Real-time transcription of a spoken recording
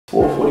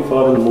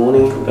4:45 in the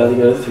morning, about to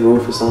go to Thrill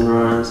for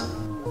sunrise,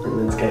 and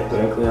then skate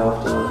Berkeley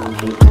after and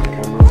keep the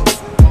camera.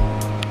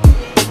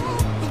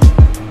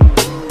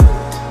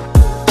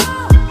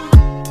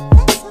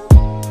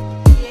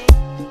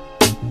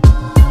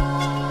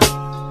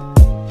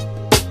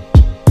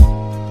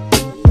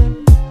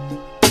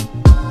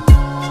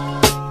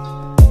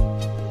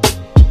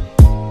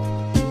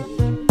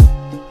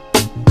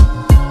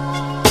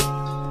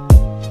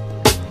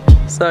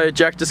 So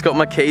Jack just got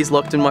my keys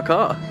locked in my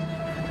car.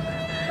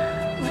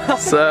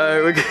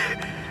 So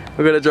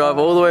we're gonna drive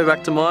all the way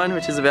back to mine,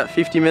 which is about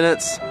 50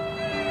 minutes,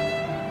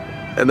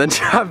 and then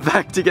drive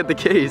back to get the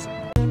keys.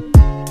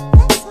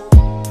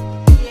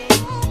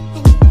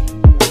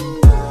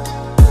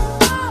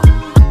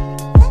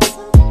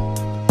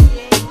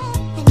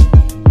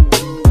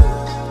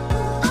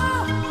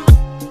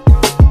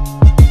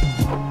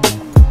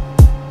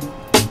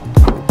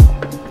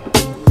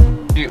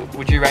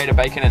 Would you rate a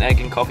bacon and egg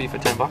and coffee for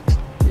 $10?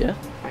 Yeah.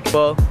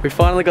 Well, we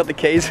finally got the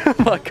keys in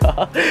my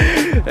car,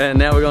 and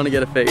now we're going to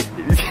get a feed.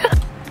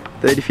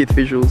 35th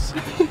visuals.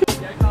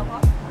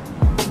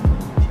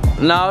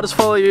 No, I'll just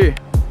follow you.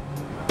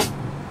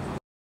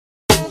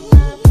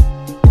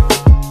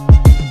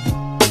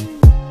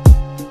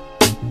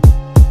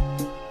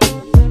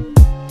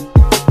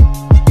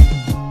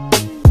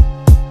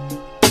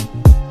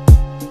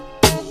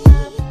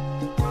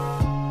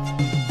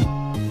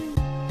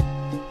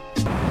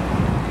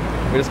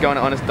 We're just going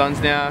to Honest Duns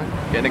now,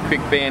 getting a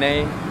quick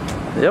B&E.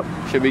 Yep.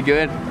 Should be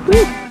good. Woo.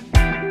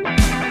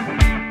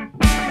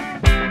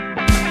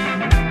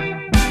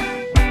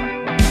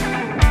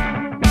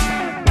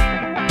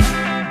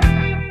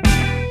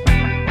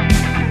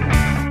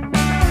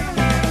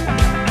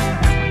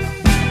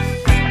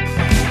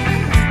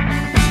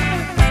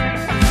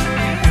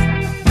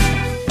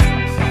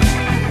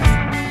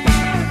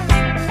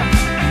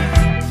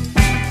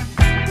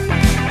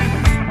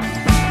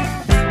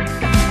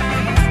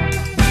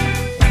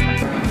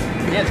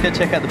 Yeah, let's go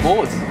check out the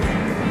boards.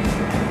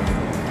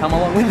 Come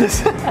along with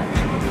us.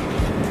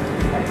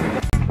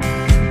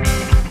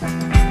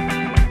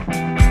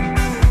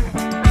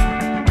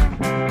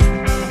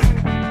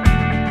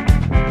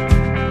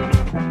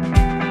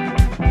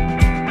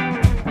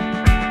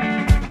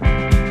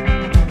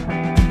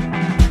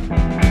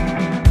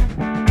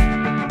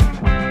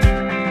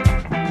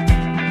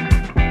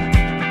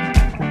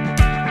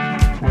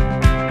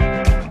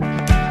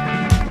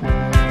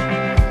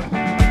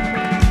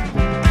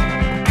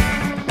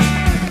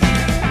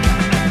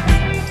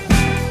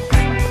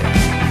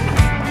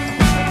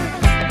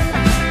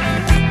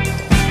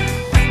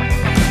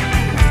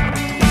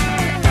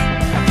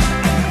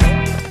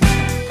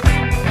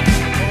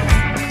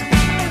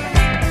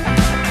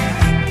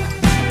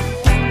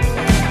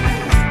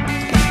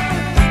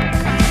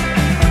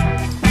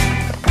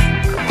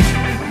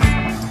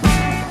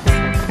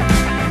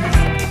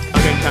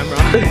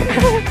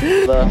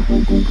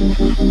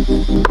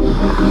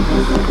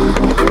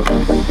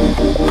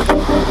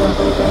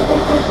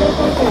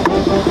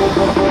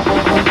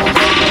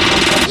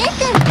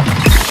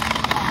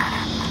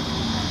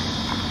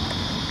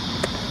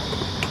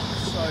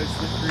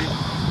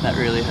 That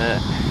really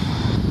hurt.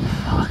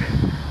 Fuck.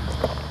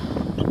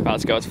 Alright,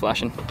 let's go, it's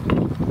flashing.